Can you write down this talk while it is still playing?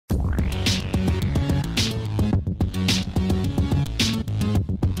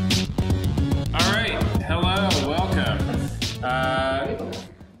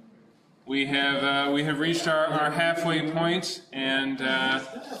We have reached our halfway point, and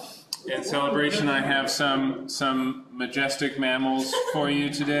in celebration, I have some majestic mammals for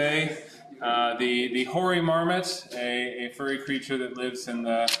you today. The hoary marmot, a furry creature that lives in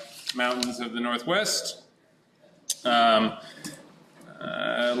the mountains of the Northwest,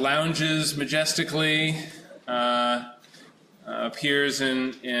 lounges majestically, appears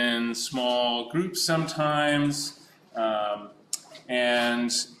in small groups sometimes,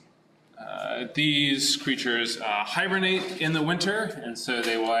 and these creatures hibernate in the winter, and so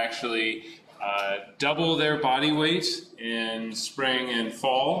they will actually double their body weight in spring and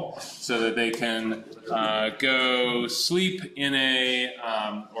fall so that they can go sleep in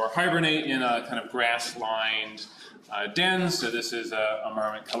or hibernate in a kind of grass-lined den. So this is a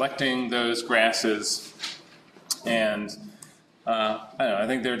marmot collecting those grasses, and I don't know, I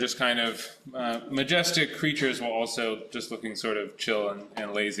think they're just kind of majestic creatures while also just looking sort of chill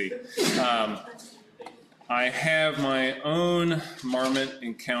and lazy. I have my own marmot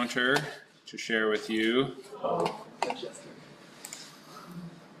encounter to share with you.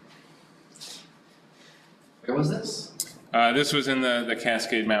 Where was this? This was in the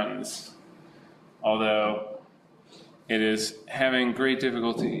Cascade Mountains, although it is having great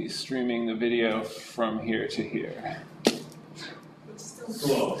difficulty streaming the video from here to here.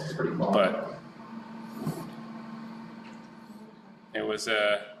 Cool. It's pretty cool. But it was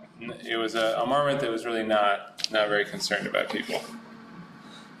a marmot that was really not very concerned about people.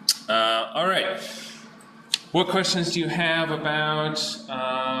 All right. What questions do you have about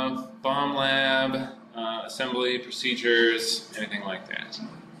Bomb Lab, assembly procedures, anything like that?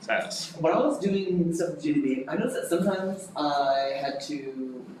 Sass. When I was doing stuff with GDB, I noticed that sometimes I had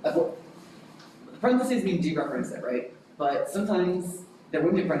to. Parentheses mean dereference it, right? But sometimes there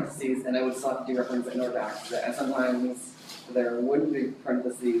wouldn't be parentheses, and I would still have to dereference it in order to access it. And sometimes there wouldn't be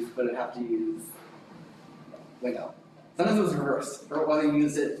parentheses, but I'd have to use. Wait, no. Sometimes it was reversed. Or whether you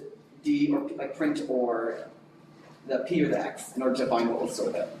used it D or like print or the P or the X in order to find what was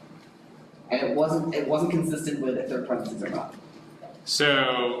stored there. And it wasn't consistent with if there were parentheses or not.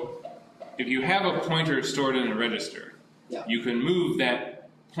 So if you have a pointer stored in a register, Yeah. you can move that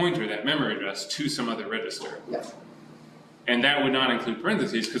pointer, that memory address, to some other register. Yeah. And that would not include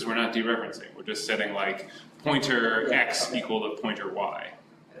parentheses because we're not dereferencing. We're just setting like pointer X equal to pointer Y.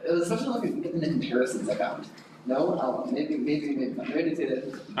 It was especially like in the comparisons I found. No? Maybe not. Maybe I didn't say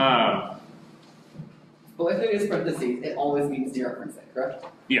that. But if there is parentheses, it always means dereferencing, correct?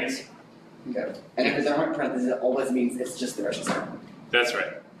 Yes, Okay. And if there aren't parentheses, it always means it's just the register. that's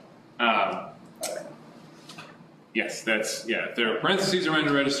right. Yes, if there are parentheses around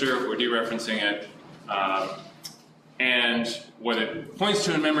a register, we're dereferencing it. And what it points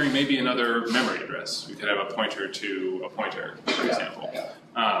to in memory may be another memory address. We could have a pointer to a pointer, for example.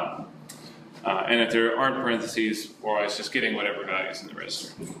 And if there aren't parentheses, or it's just getting whatever values in the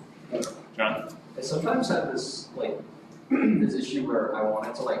register. John? I sometimes have this this issue where I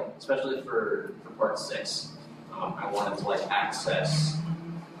wanted to especially for part 6, I wanted to access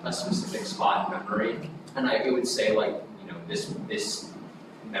a specific spot in memory, and it would say this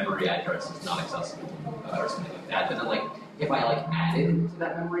memory address is not accessible or something like that. But then if I added to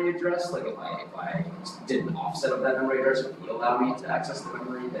that memory address, if I did an offset of that memory address, it would allow me to access the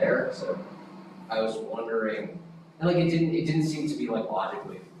memory there. So I was wondering, and it didn't seem to be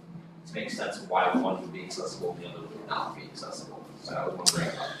logically to make sense of why one would be accessible and the other would not be accessible. So I was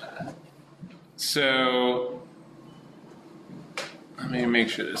wondering about that. So let me make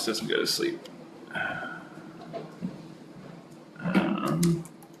sure this doesn't go to sleep.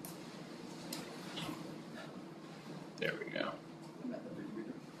 There we go.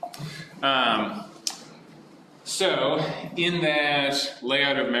 So in that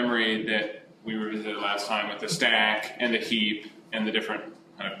layout of memory that we revisited last time with the stack and the heap and the different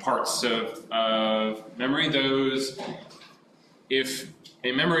kind of parts of memory, if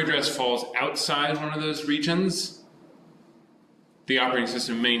a memory address falls outside one of those regions, the operating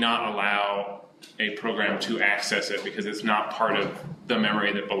system may not allow a program to access it because it's not part of the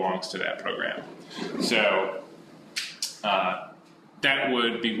memory that belongs to that program. So that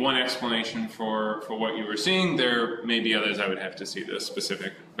would be one explanation for what you were seeing. There may be others. I would have to see the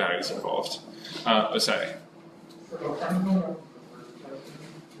specific values involved. Osai. So I'm going to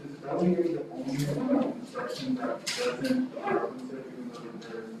is value the only instruction that doesn't reference it, even though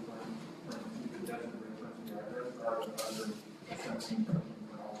there is one that doesn't reference the address, or other instructions that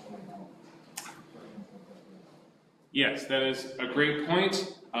also know. Yes, that is a great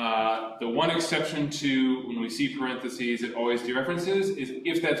point. The one exception to when we see parentheses, it always dereferences, is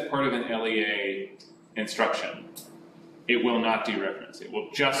if that's part of an LEA instruction. it will not dereference. It will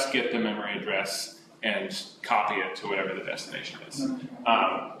just get the memory address and copy it to whatever the destination is.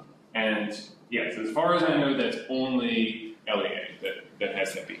 And yes, as far as I know, that's only LEA that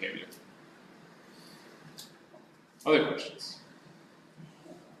has that behavior. Other questions?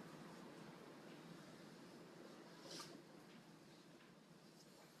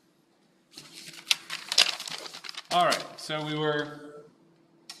 All right, so we were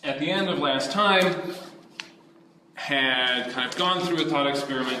at the end of last time, had kind of gone through a thought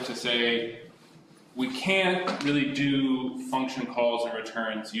experiment to say we can't really do function calls and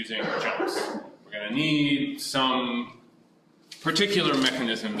returns using jumps. We're going to need some particular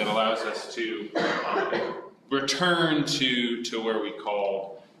mechanism that allows us to return to where we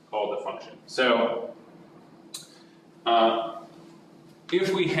call the function. So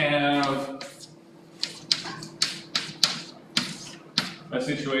if we have a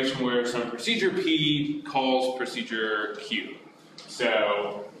situation where some procedure P calls procedure Q.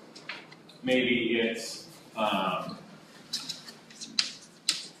 So maybe it's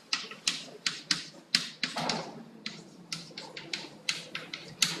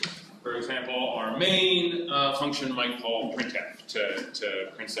for example, our main function might call printf to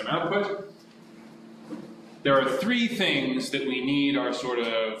print some output. There are three things that we need our sort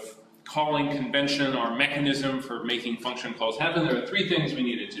of calling convention, our mechanism for making function calls happen. There are three things we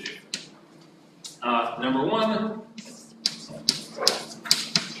needed to do. Number one,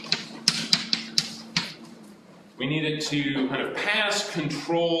 we needed to kind of pass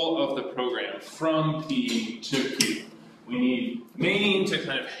control of the program from P to Q. We need main to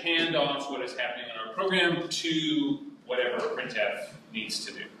kind of hand off what is happening in our program to whatever printf needs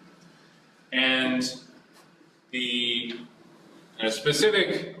to do. And the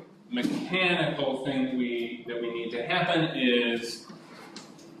specific mechanical thing that we need to happen is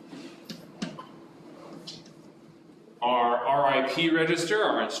our RIP register,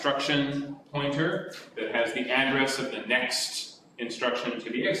 our instruction pointer that has the address of the next instruction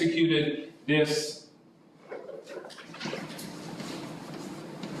to be executed. This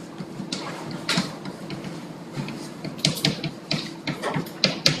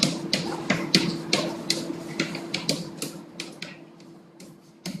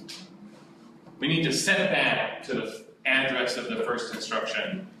we need to set that to the address of the first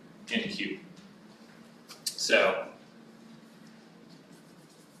instruction in Q. So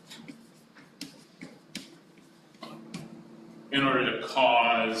in order to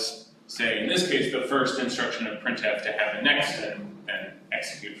cause, say, in this case, the first instruction of printf to happen next and then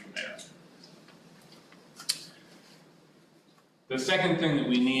execute from there. The second thing that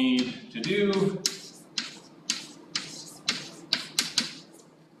we need to do,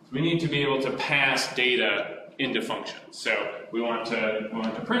 we need to be able to pass data into functions. So we want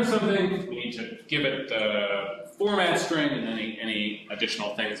to print something, we need to give it the format string and any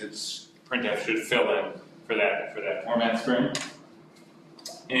additional things that printf should fill in for that format string.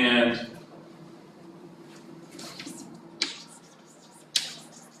 And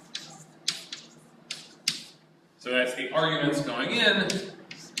so that's the arguments going in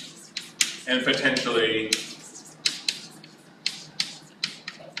and potentially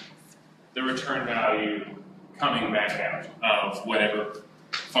the return value coming back out of whatever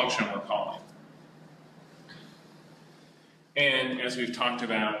function we're calling. And as we've talked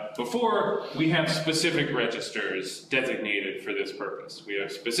about before, we have specific registers designated for this purpose. We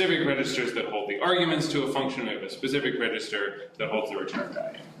have specific registers that hold the arguments to a function. We have a specific register that holds the return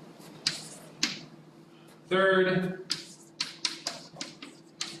value. Third,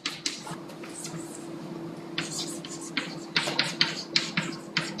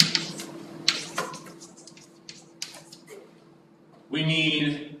 we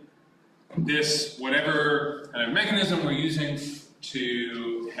need this, whatever kind of mechanism we're using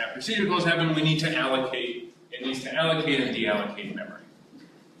to have procedure calls happen, we need to allocate, it needs to allocate and deallocate memory.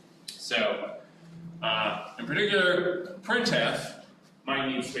 So, in particular, printf might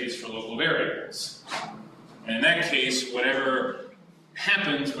need space for local variables. And in that case, whatever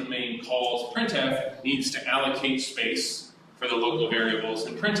happens when main calls printf needs to allocate space for the local variables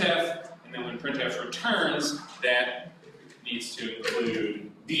in printf, and then when printf returns, that needs to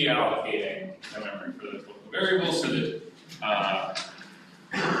include deallocating the memory for those local variables so that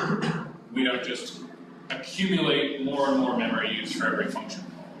we don't just accumulate more and more memory used for every function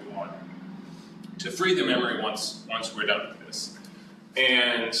call. We want to free the memory once we're done with this.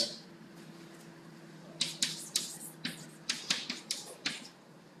 And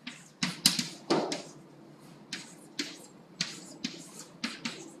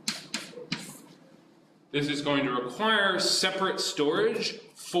this is going to require separate storage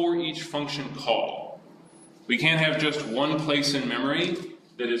for each function call. We can't have just one place in memory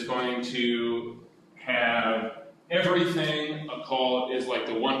that is going to have everything a call is like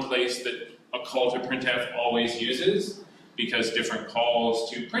the one place that a call to printf always uses, because different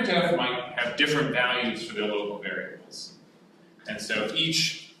calls to printf might have different values for their local variables. And so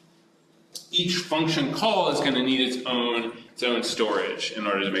each function call is going to need its own storage in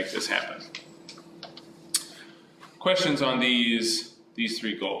order to make this happen. Questions on these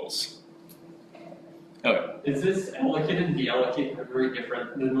three goals? Okay. Is this allocate and deallocate memory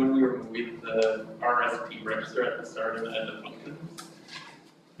different than when we were moving the RSP register at the start and end of functions?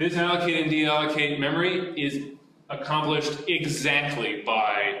 This allocate and deallocate memory is accomplished exactly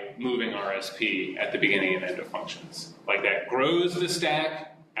by moving RSP at the beginning and end of functions. Like that grows the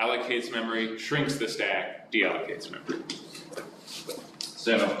stack, allocates memory, shrinks the stack, deallocates memory.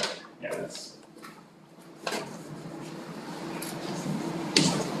 So, yeah, that's.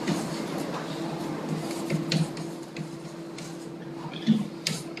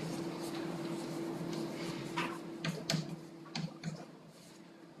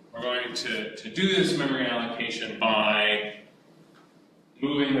 We're going to do this memory allocation by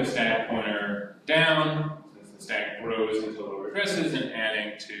moving the stack pointer down, since the stack grows into lower addresses, and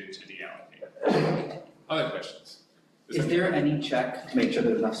adding to deallocate. Other questions? Is there any check to make sure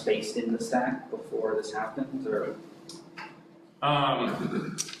there's enough space in the stack before this happens, or?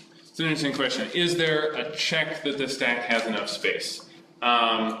 It's an interesting question. Is there a check that the stack has enough space?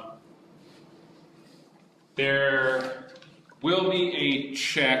 There will be a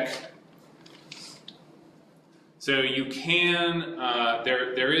check. So you can,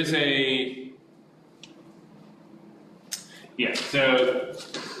 there is a, yeah, so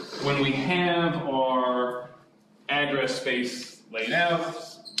when we have our address space laid out,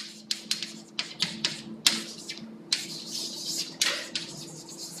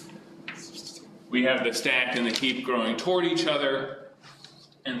 we have the stack and the heap growing toward each other,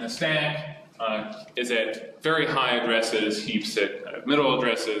 and the stack is at very high addresses, heaps at middle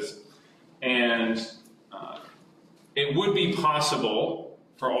addresses, and it would be possible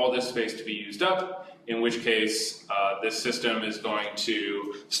for all this space to be used up, in which case this system is going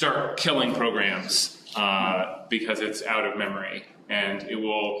to start killing programs because it's out of memory. And it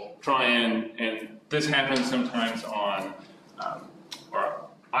will try and this happens sometimes on, or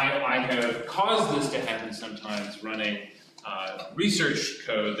I have caused this to happen sometimes running research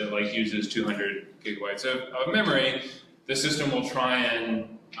code that like uses 200 gigabytes of memory. The system will try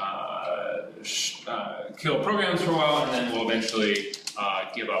and kill programs for a while, and then will eventually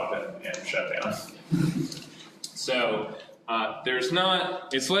give up and shut down. So there's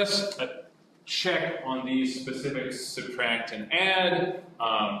not, it's less a check on these specific subtract and add,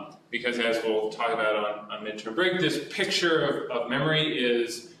 because as we'll talk about on midterm break, this picture of memory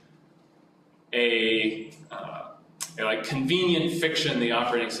is a like convenient fiction the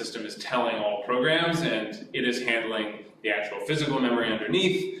operating system is telling all programs, and it is handling the actual physical memory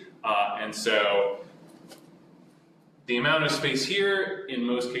underneath. And so the amount of space here, in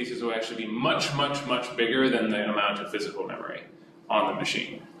most cases, will actually be much, much, much bigger than the amount of physical memory on the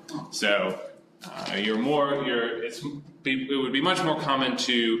machine. So it would be much more common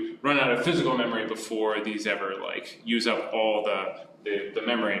to run out of physical memory before these ever like use up all the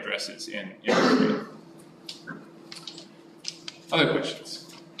memory addresses in memory. Other questions?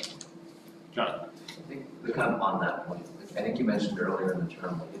 John? I think kind of on that point, I think you mentioned earlier in the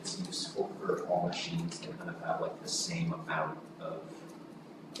term like it's useful for all machines to kind of have like the same amount of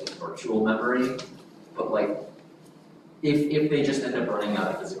like virtual memory, but like if they just end up running out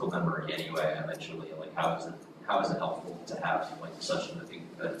of physical memory anyway, eventually, like how is it helpful to have like such a big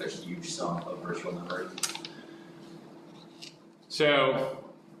there's a huge sum of virtual memory? So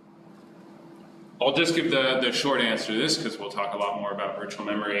I'll just give the short answer to this because we'll talk a lot more about virtual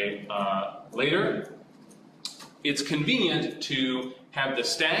memory later. It's convenient to have the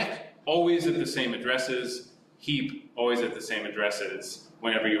stack always at the same addresses, heap always at the same addresses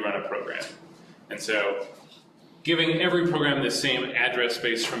whenever you run a program. And so giving every program the same address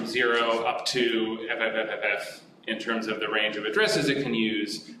space from 0 up to FFFFF in terms of the range of addresses it can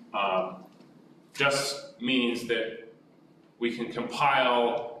use just means that we can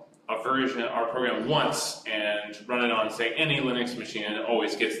compile a version of our program once and run it on, say, any Linux machine, and it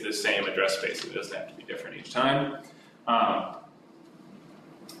always gets the same address space. It doesn't have to be different each time.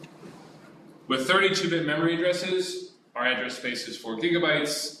 With 32-bit memory addresses, our address space is 4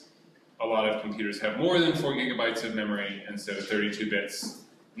 gigabytes. A lot of computers have more than 4 gigabytes of memory, and so 32 bits,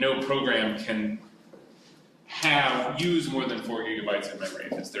 no program can use more than 4 gigabytes of memory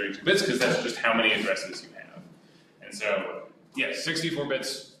if it's 32 bits, because that's just how many addresses you have. And so, yes, 64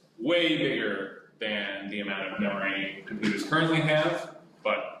 bits, way bigger than the amount of memory computers currently have,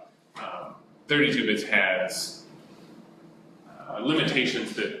 but 32 bits has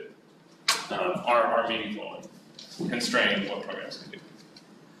limitations that are meaningful and constrain what programs can do.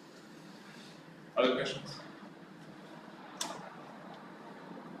 Other questions?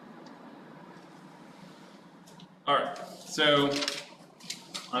 All right, so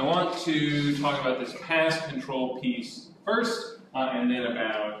I want to talk about this pass control piece first, and then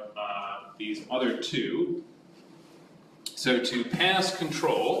about these other two. So to pass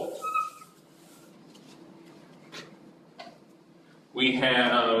control, we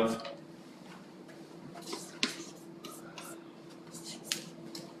have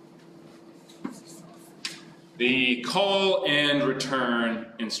the call and return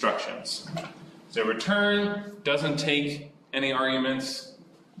instructions. So return doesn't take any arguments.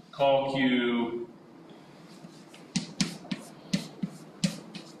 Call queue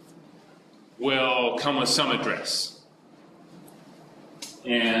will come with some address.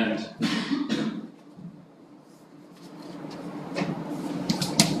 And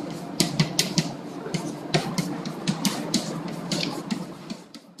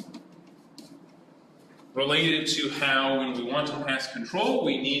related to how, when we want to pass control,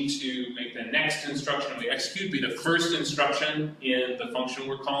 we need to make the next instruction we execute be the first instruction in the function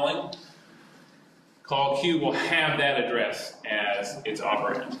we're calling. Call queue will have that address as its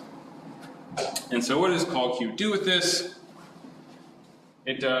operand. And so what does call queue do with this?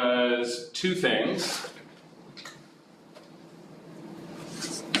 It does two things.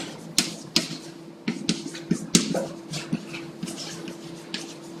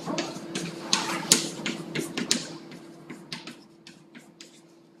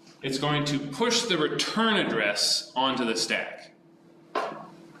 It's going to push the return address onto the stack.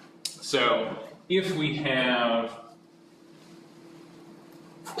 So if we have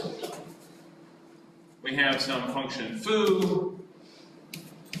some function foo,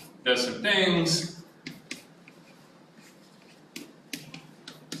 does some things,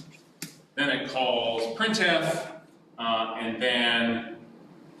 then it calls printf, and then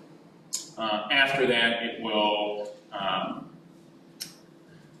after that it will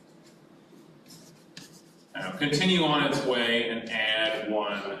continue on its way and add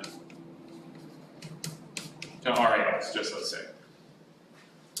one to RAX, just let's say.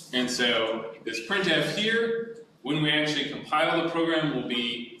 And so this printf here, when we actually compile the program, will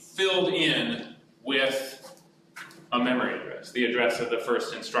be filled in with a memory address, the address of the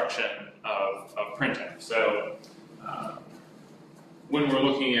first instruction of printf. So when we're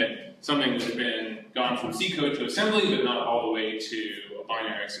looking at something that's been gone from C code to assembly, but not all the way to a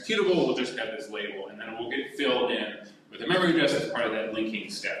binary executable, we'll just have this label, and then it will get filled in with a memory address as part of that linking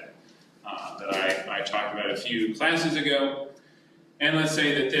step that I talked about a few classes ago. And let's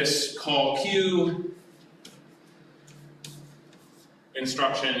say that this call queue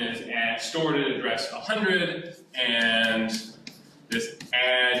instruction is stored at address 100, and this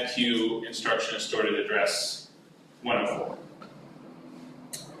add queue instruction is stored at address 104.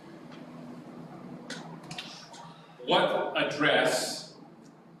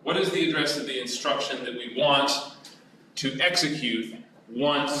 What is the address of the instruction that we want to execute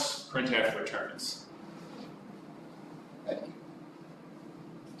once printf returns?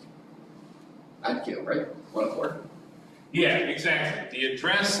 Add queue, right? 104. Yeah, exactly. The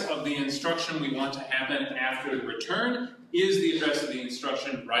address of the instruction we want to happen after the return is the address of the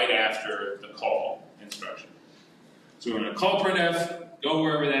instruction right after the call instruction. So we're going to call printf, go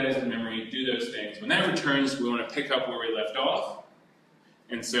wherever that is in memory, do those things. When that returns, we want to pick up where we left off.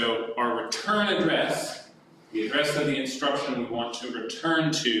 And so our return address, the address of the instruction we want to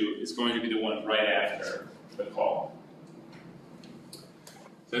return to, is going to be the one right after the call.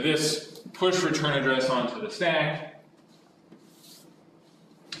 So this push return address onto the stack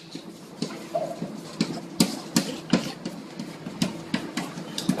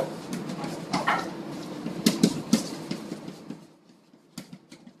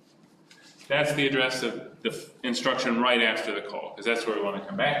that's the address of the instruction right after the call, because that's where we want to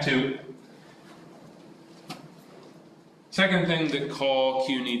come back to. Second thing that call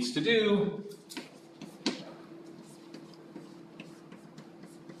queue needs to do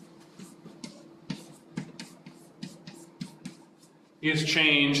is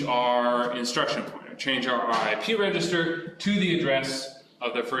change our instruction pointer, change our RIP register to the address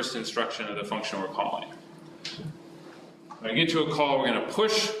of the first instruction of the function we're calling. When we get to a call, we're going to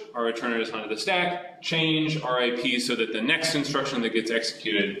push our return address onto the stack, change RIP so that the next instruction that gets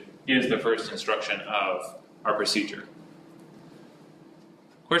executed is the first instruction of our procedure.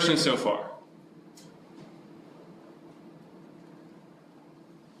 Questions so far?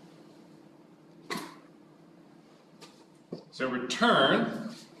 So return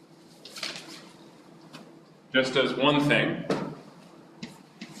just does one thing.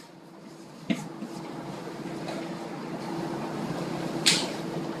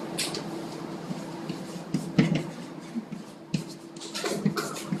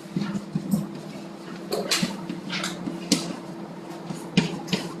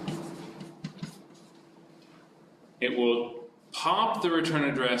 It will pop the return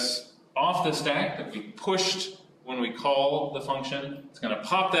address off the stack that we pushed when we call the function. It's going to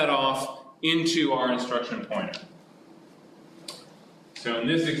pop that off into our instruction pointer. So in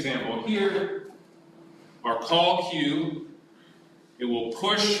this example here, our call queue, it will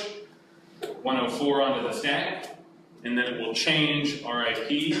push 104 onto the stack, and then it will change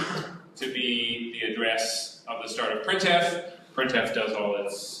RIP to be the address of the start of printf. Printf does all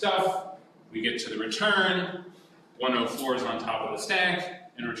its stuff. We get to the return. 104 is on top of the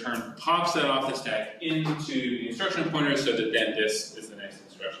stack, and return pops that off the stack into the instruction pointer so that then this is the next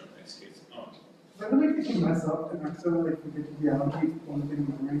instruction, in this case. By the way, if you mess up and accidentally forget to deallocate one thing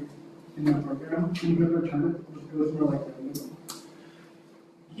in memory in the program, can you return it? It goes more like random.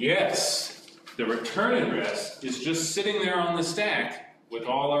 Yes, the return address is just sitting there on the stack with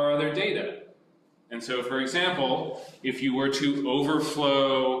all our other data. And so, for example, if you were to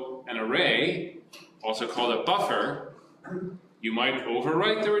overflow an array, also called a buffer, you might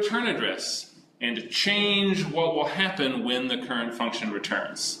overwrite the return address and change what will happen when the current function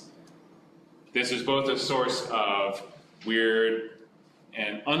returns. This is both a source of weird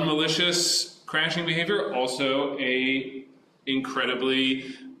and unmalicious crashing behavior, also a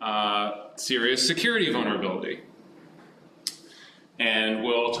incredibly serious security vulnerability. And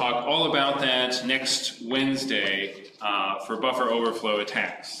we'll talk all about that next Wednesday for buffer overflow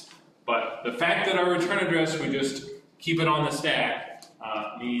attacks. But the fact that our return address, we just keep it on the stack,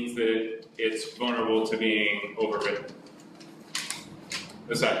 means that it's vulnerable to being overwritten.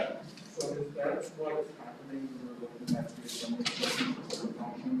 Aside. So if that's what is happening, we're looking at the assembly function,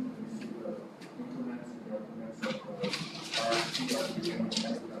 and we see the increments and decrements of the RSP are being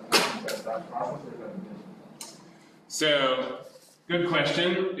implemented that process, or is that different? So, good question.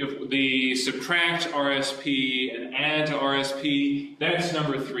 If the subtract RSP and add to RSP, that's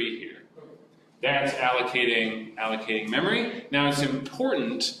number 3 here. That's allocating memory. Now it's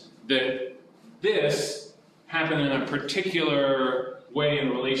important that this happen in a particular way in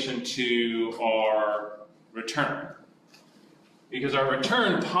relation to our return. Because our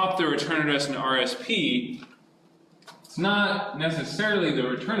return popped the return address into RSP, it's not necessarily the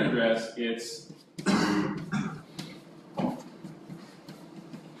return address, it's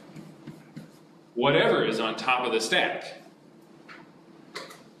whatever is on top of the stack.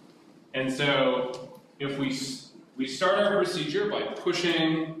 And so if we start our procedure by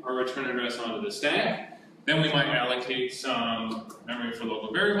pushing our return address onto the stack, then we might allocate some memory for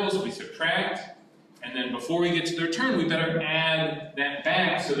local variables, we subtract, and then before we get to the return, we better add that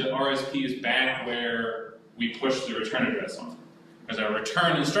back so that RSP is back where we push the return address on. Because our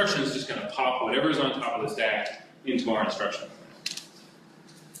return instruction is just going to pop whatever's on top of the stack into our instruction.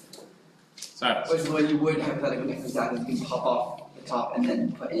 Silence. Which is the way you would hypothetically make the stack is you can pop off the top and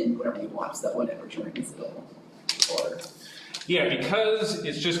then put in whatever you want so that when it returns it's still order. Yeah, because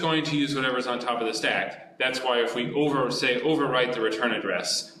it's just going to use whatever's on top of the stack. That's why if we overwrite the return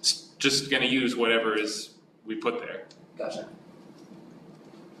address, it's just going to use whatever is we put there. Gotcha.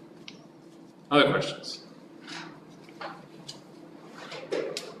 Other questions?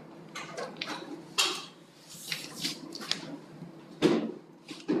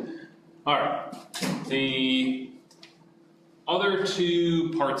 All right. The other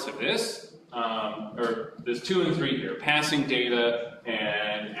 2 parts of this, or there's 2 and 3 here, passing data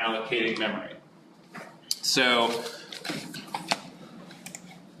and allocating memory. So,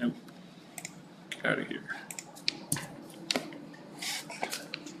 nope, get out of here.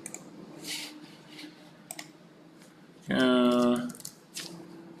 All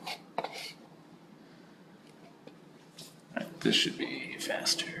right, this should be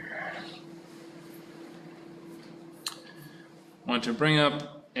faster. I want to bring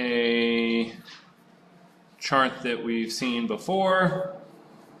up a chart that we've seen before.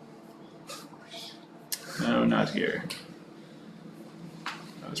 No, not here.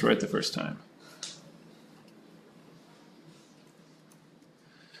 I was right the first time.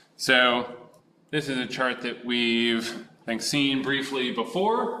 So this is a chart that we've, I think, seen briefly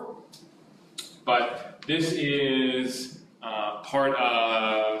before, but this is part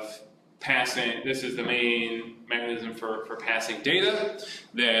of passing. This is the main mechanism for passing data,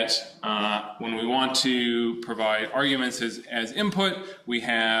 that when we want to provide arguments as input, we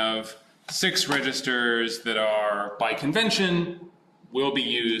have 6 registers that are, by convention, will be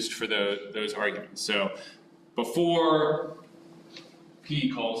used for those arguments. So before P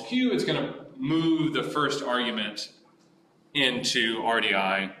calls Q, it's going to move the first argument into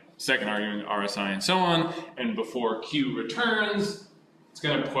RDI, second argument RSI, and so on. And before Q returns, it's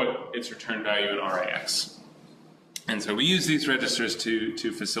going to put its return value in RAX. And so we use these registers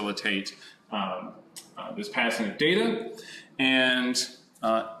to facilitate this passing of data. And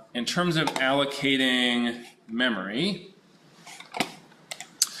in terms of allocating memory,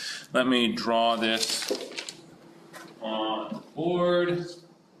 let me draw this on the board.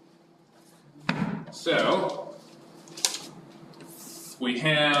 So we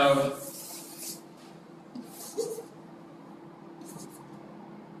have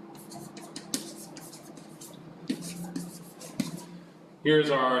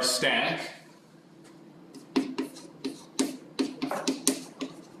here's our stack.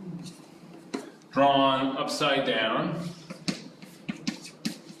 Drawn upside down.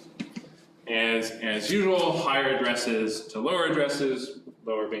 As usual, higher addresses to lower addresses,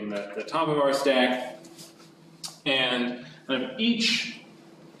 lower being the top of our stack. And kind of each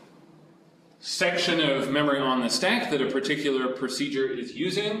section of memory on the stack that a particular procedure is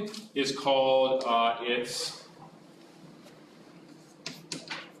using is called its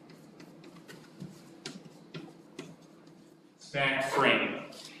stack frame.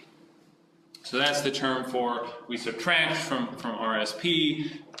 So that's the term for, we subtract from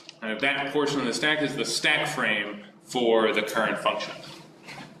RSP, and that portion of the stack is the stack frame for the current function.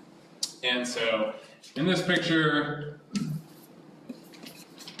 And so in this picture,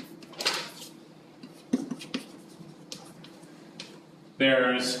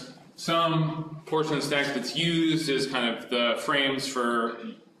 there's some portion of the stack that's used as kind of the frames for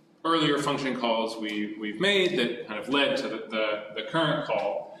earlier function calls we've made that kind of led to the current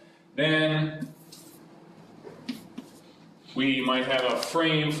call. Then we might have a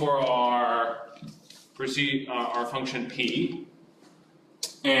frame for our function P,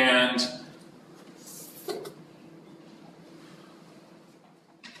 and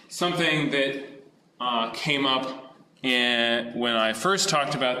something that came up when I first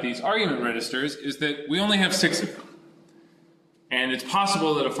talked about these argument registers is that we only have 6 of them. And it's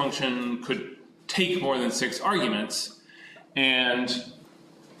possible that a function could take more than 6 arguments, and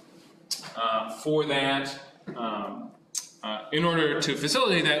for that, in order to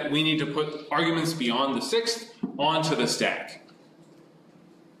facilitate that, we need to put arguments beyond the 6th onto the stack.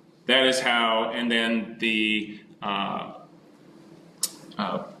 That is how, and then the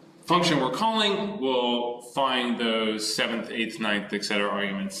function we're calling will find those 7th, 8th, 9th, etc.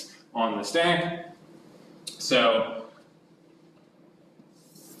 arguments on the stack. So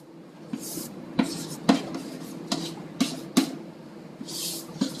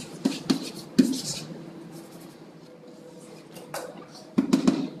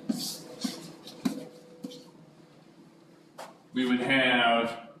we would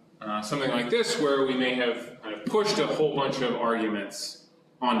have something like this where we may have kind of pushed a whole bunch of arguments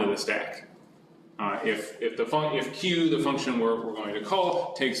onto the stack. If Q, the function we're going to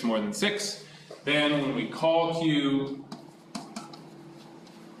call, takes more than 6, then when we call Q,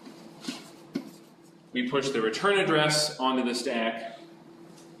 we push the return address onto the stack,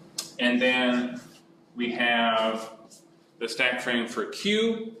 and then we have the stack frame for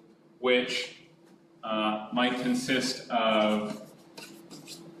Q, which might consist of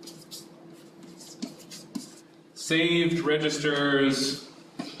saved registers,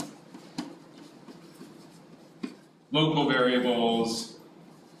 local variables,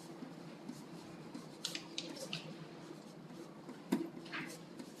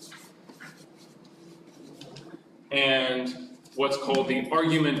 and what's called the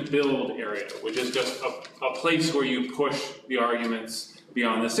argument build area, which is just a place where you push the arguments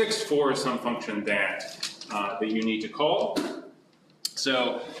beyond the 6th for some function that you need to call.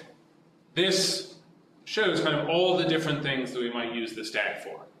 So this shows kind of all the different things that we might use the stack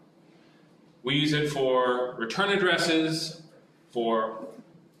for. We use it for return addresses, for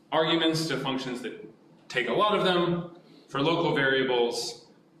arguments to functions that take a lot of them, for local variables,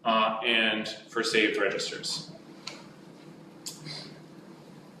 and for saved registers.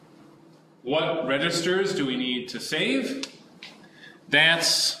 What registers do we need to save?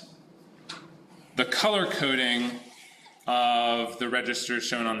 That's the color coding of the registers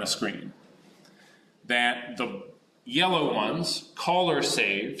shown on the screen. That the yellow ones, caller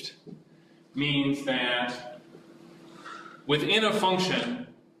saved, means that within a function,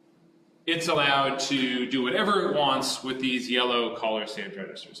 it's allowed to do whatever it wants with these yellow caller saved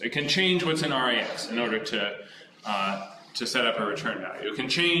registers. It can change what's in RAX in order to to set up a return value. It can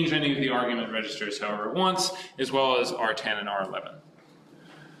change any of the argument registers however it wants, as well as R10 and R11.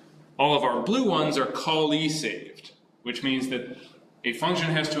 All of our blue ones are callee saved, which means that a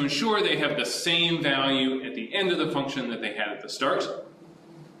function has to ensure they have the same value at the end of the function that they had at the start.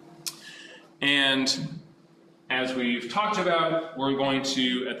 And as we've talked about, we're going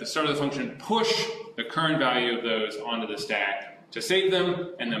to, at the start of the function, push the current value of those onto the stack to save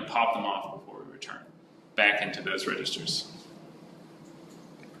them, and then pop them off before we return back into those registers.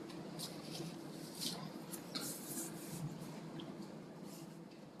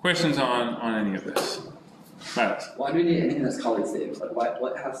 Questions on any of this? Miles? Why do we need anything that's callee saved? Like,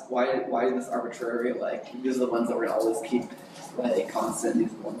 why this arbitrary, like, these are the ones that we're gonna always keep, like, constant,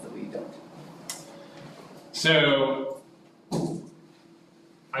 these are the ones that we don't? So,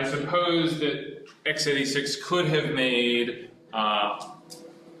 I suppose that x86 could have made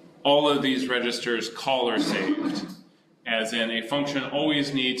all of these registers caller saved, as in a function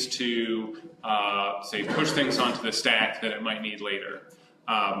always needs to, say, push things onto the stack that it might need later.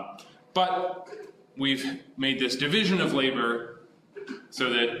 But we've made this division of labor so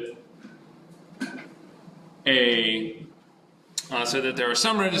that there are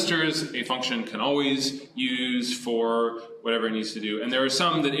some registers a function can always use for whatever it needs to do, and there are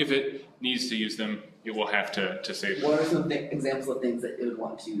some that if it needs to use them, it will have to save them. What are some examples of things that it would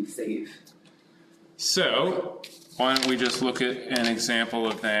want to save? So, why don't we just look at an example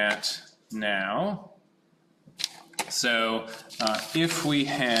of that now? So, if we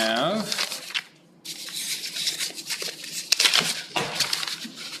have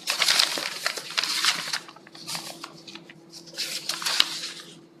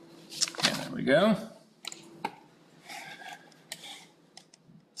there we go.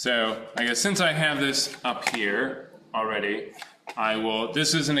 So, I guess since I have this up here already,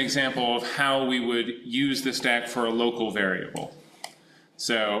 this is an example of how we would use the stack for a local variable.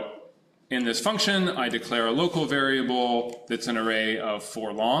 So, in this function, I declare a local variable that's an array of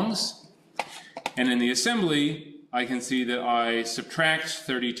 4 longs. And in the assembly, I can see that I subtract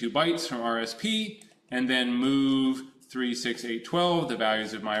 32 bytes from RSP and then move 3, 6, 8, 12, the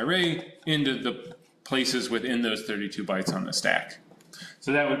values of my array, into the places within those 32 bytes on the stack.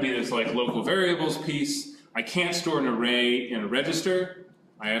 So that would be this like local variables piece. I can't store an array in a register.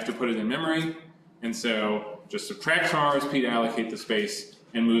 I have to put it in memory. And so just subtract from RSP to allocate the space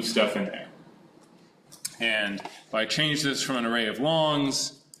and move stuff in there. And if I change this from an array of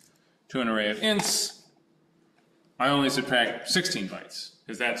longs to an array of ints, I only subtract 16 bytes,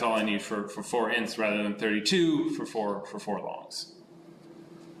 because that's all I need for 4 ints rather than 32 for 4 longs.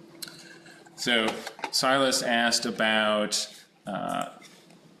 So Silas asked about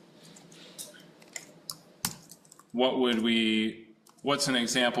what's an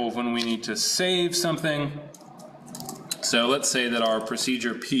example of when we need to save something. So let's say that our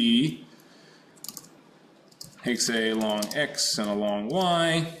procedure P takes a long X and a long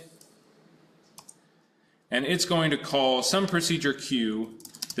Y, and it's going to call some procedure Q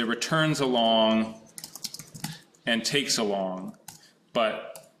that returns a long and takes a long.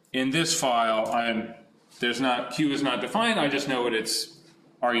 But in this file, Q is not defined, I just know what its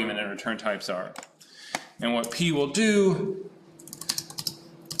argument and return types are. And what P will do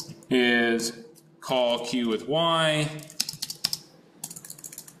is call Q with Y,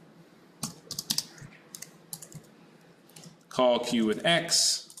 call Q with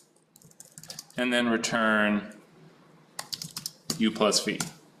X, and then return U plus V.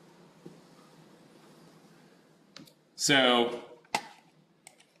 So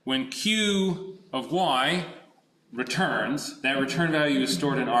when Q of Y returns, that return value is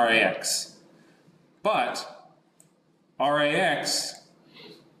stored in RAX. But RAX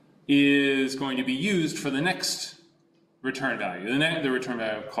is going to be used for the next return value, the return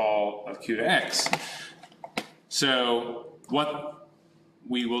value of call of Q to X. So what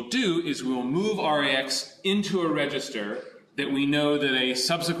we will do is we will move RAX into a register that we know that a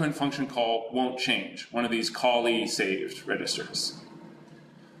subsequent function call won't change, one of these callee saved registers.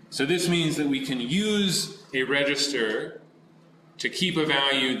 So this means that we can use a register to keep a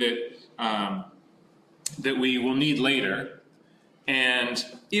value that we will need later, and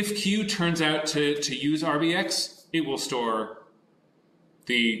if Q turns out to use RBX, it will store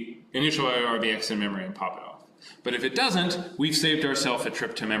the initial value of RBX in memory and pop it off. But if it doesn't, we've saved ourselves a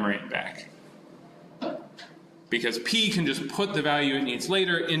trip to memory and back. Because P can just put the value it needs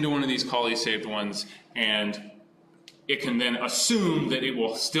later into one of these callee saved ones, and it can then assume that it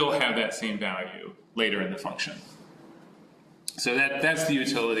will still have that same value later in the function. So that's the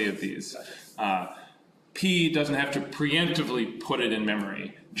utility of these. P doesn't have to preemptively put it in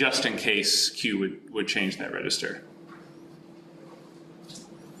memory, just in case Q would change that register.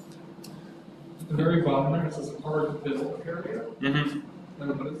 the very bottom there, it says hard build area. Mm-hmm.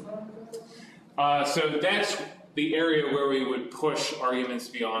 And what is that? So that's the area where we would push arguments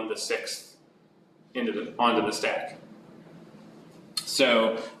beyond the 6th onto the stack.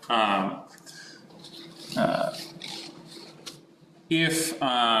 So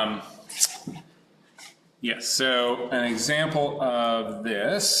yes, so an example of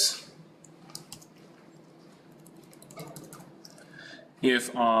this,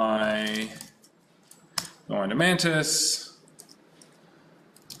 if I go into Mantis,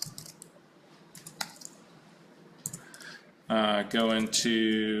 go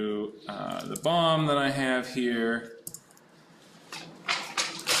into the bomb that I have here.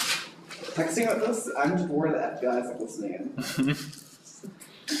 Texting about this, I'm just worried that FBI's like listening in.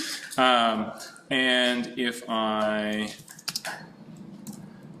 And if I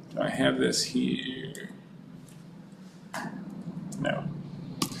have this here? No.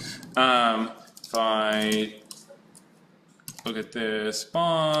 If I look at this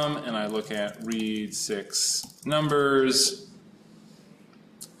bomb and I look at read 6 numbers,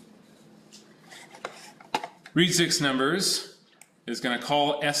 read 6 numbers is going to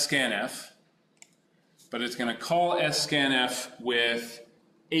call scanf, but it's going to call scanf with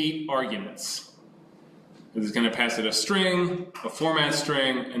 8 arguments. It's going to pass it a string, a format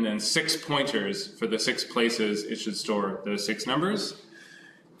string, and then 6 pointers for the 6 places it should store those 6 numbers.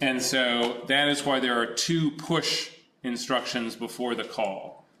 And so that is why there are 2 push instructions before the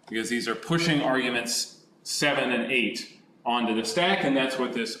call, because these are pushing arguments 7 and 8 onto the stack, and that's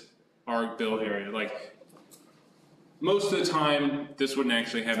what this arg build area, like most of the time this wouldn't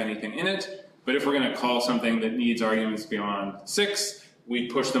actually have anything in it, but if we're going to call something that needs arguments beyond 6, we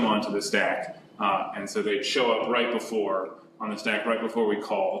push them onto the stack. And so they'd show up right before, on the stack, right before we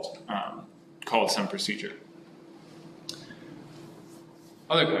called some procedure.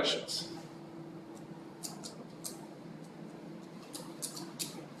 Other questions?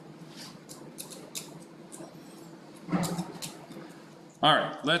 All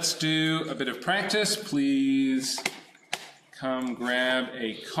right, let's do a bit of practice. Please come grab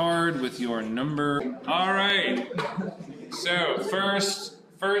a card with your number. All right, so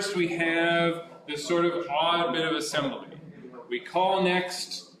first we have this sort of odd bit of assembly. We call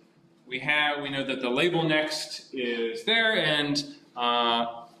next, we know that the label next is there, and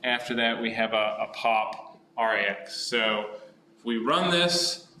after that we have a pop RAX. So if we run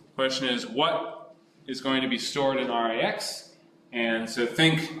this, the question is what is going to be stored in RAX? And so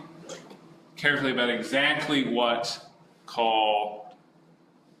think carefully about exactly what call,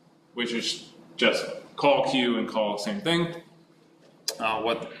 which is just call Q and call same thing.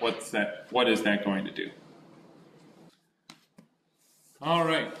 What is that going to do? All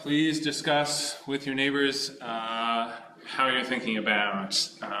right, please discuss with your neighbors how you're thinking about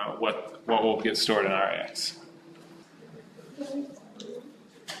what will get stored in RAX.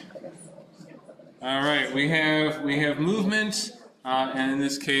 All right, we have movement, and in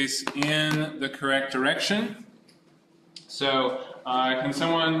this case, in the correct direction. So, can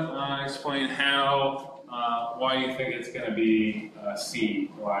someone explain why you think it's going to be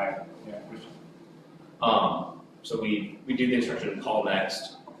C? Why? Yeah, Christian. So we do the instruction call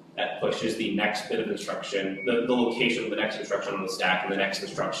next. That pushes the next bit of instruction, the location of the next instruction on the stack, and the next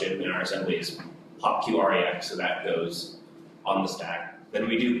instruction in our assembly is pop Q RAX, so that goes on the stack. Then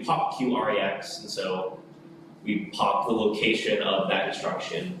we do pop Q RAX, and so we pop the location of that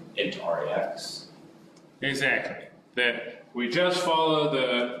instruction into RAX. Exactly. That we just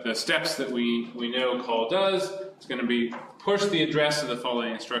follow the steps that we know call does. It's going to be push the address of the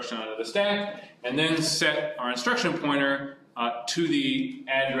following instruction onto the stack, and then set our instruction pointer to the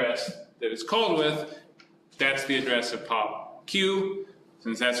address that it's called with. That's the address of pop Q.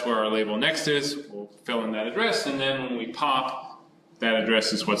 Since that's where our label next is, we'll fill in that address, and then when we pop, that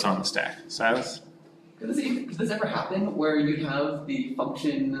address is what's on the stack. Silas? Could this ever happen where you have the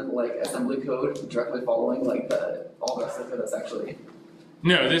function like assembly code directly following like all the rest of it that's actually?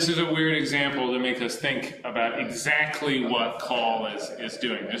 No, this is a weird example to make us think about exactly what call is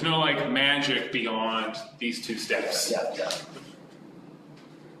doing. There's no like magic beyond these 2 steps. Yeah.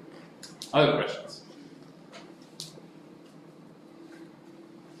 Other questions?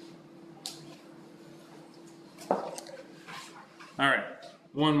 All right,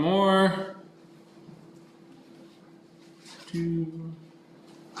 one more. 2.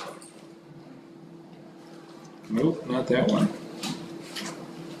 Nope, not that one.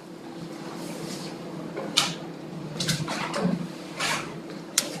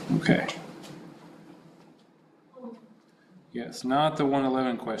 Okay. Yes, not the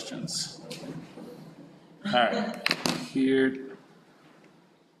 111 questions. All right, here.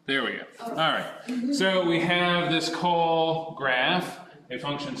 There we go. All right. So we have this call graph, a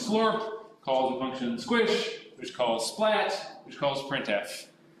function slurp calls a function squish, which calls splat, which calls printf.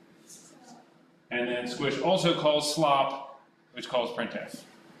 And then squish also calls slop, which calls printf.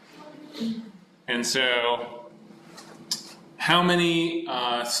 And so how many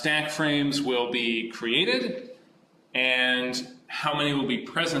stack frames will be created and how many will be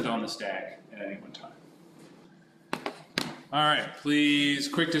present on the stack at any one time? All right, please,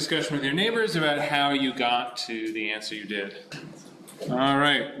 quick discussion with your neighbors about how you got to the answer you did. All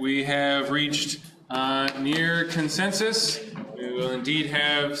right, we have reached near consensus. We will indeed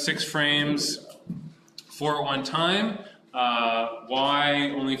have 6 frames, 4 at one time.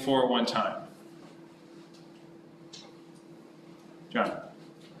 Why only 4 at one time? John?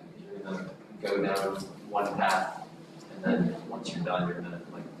 You're gonna go down one path, and then once you're done, you're gonna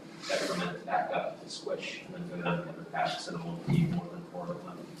like decrement it back up to squish, and then go down the other path, so it won't be more than 4 of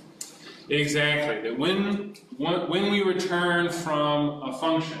them. Exactly. That when we return from a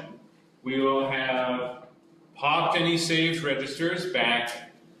function, we will have popped any saved registers back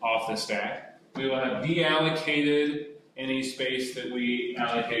off the stack. We will have deallocated any space that we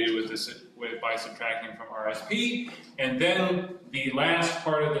allocated by subtracting from RSP, and then the last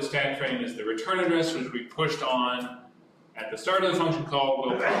part of the stack frame is the return address, which we pushed on at the start of the function call.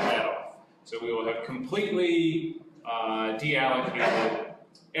 We'll pop that off. So we will have completely deallocated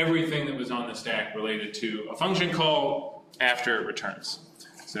everything that was on the stack related to a function call after it returns.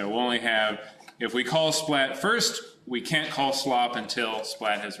 So we'll only have, if we call splat first, we can't call slop until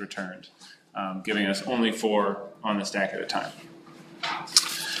splat has returned, giving us only 4 on the stack at a time.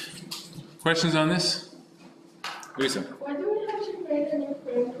 Questions on this? Lisa? Why do we have to create a new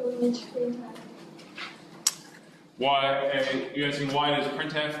frame for each frame type? Why, you're asking why does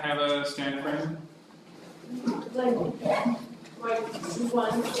printf have a stack frame? Like one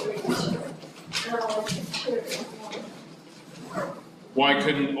for each. Why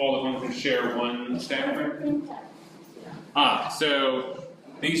couldn't all the functions share one stack frame? So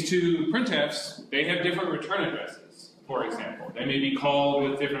these two printfs, they have different return addresses, for example. They may be called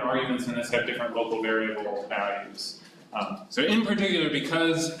with different arguments and thus have different local variable values. So in particular,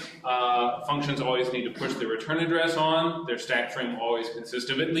 because functions always need to push the return address on, their stack frame will always consist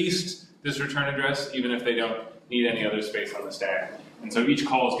of at least this return address, even if they don't need any other space on the stack. And so each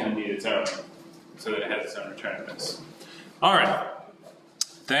call is going to need its own, so that it has its own return address. All right.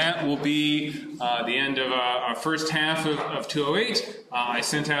 That will be the end of our first half of 208. I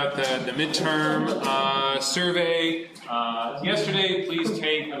sent out the midterm survey yesterday. Please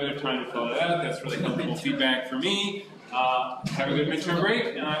take a bit of time to fill it out. That's really helpful feedback for me. Have a good midterm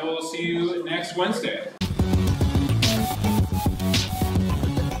break, and I will see you next Wednesday.